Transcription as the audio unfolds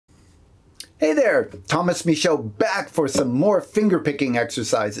Hey there, Tomas Michaud back for some more finger picking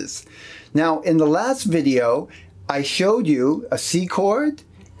exercises. Now, in the last video, I showed you a C chord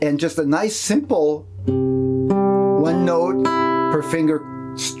and just a nice simple one note per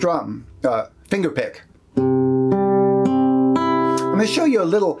finger strum, finger pick. I'm going to show you a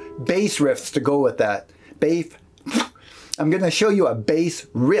little bass riffs to go with that. I'm going to show you a bass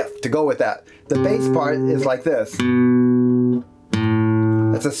riff to go with that. The bass part is like this.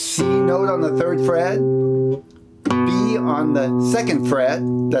 That's a C note on the 3rd fret, B on the 2nd fret,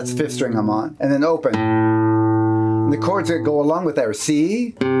 that's 5th string I'm on, and then open. And the chords that go along with that are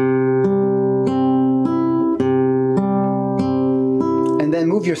C, and then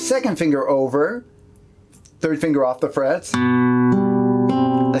move your 2nd finger over, 3rd finger off the frets.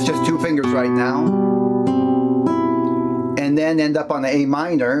 That's just 2 fingers right now. And then end up on the A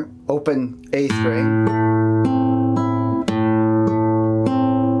minor, open A string.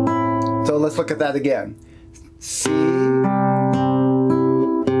 So let's look at that again. C,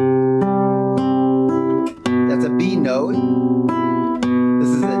 that's a B note. This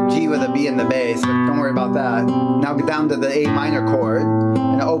is a G with a B in the bass, but don't worry about that. Now get down to the A minor chord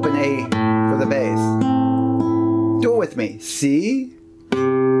and open A for the bass. Do it with me. C,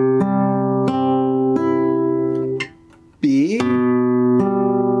 B,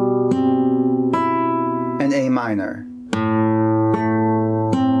 and A minor.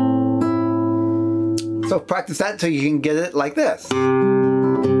 So practice that until you can get it like this.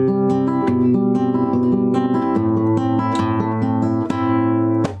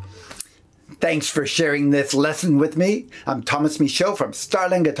 Thanks for sharing this lesson with me. I'm Tomas Michaud from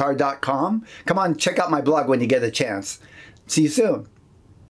StarlandGuitar.com. Come on, check out my blog when you get a chance. See you soon.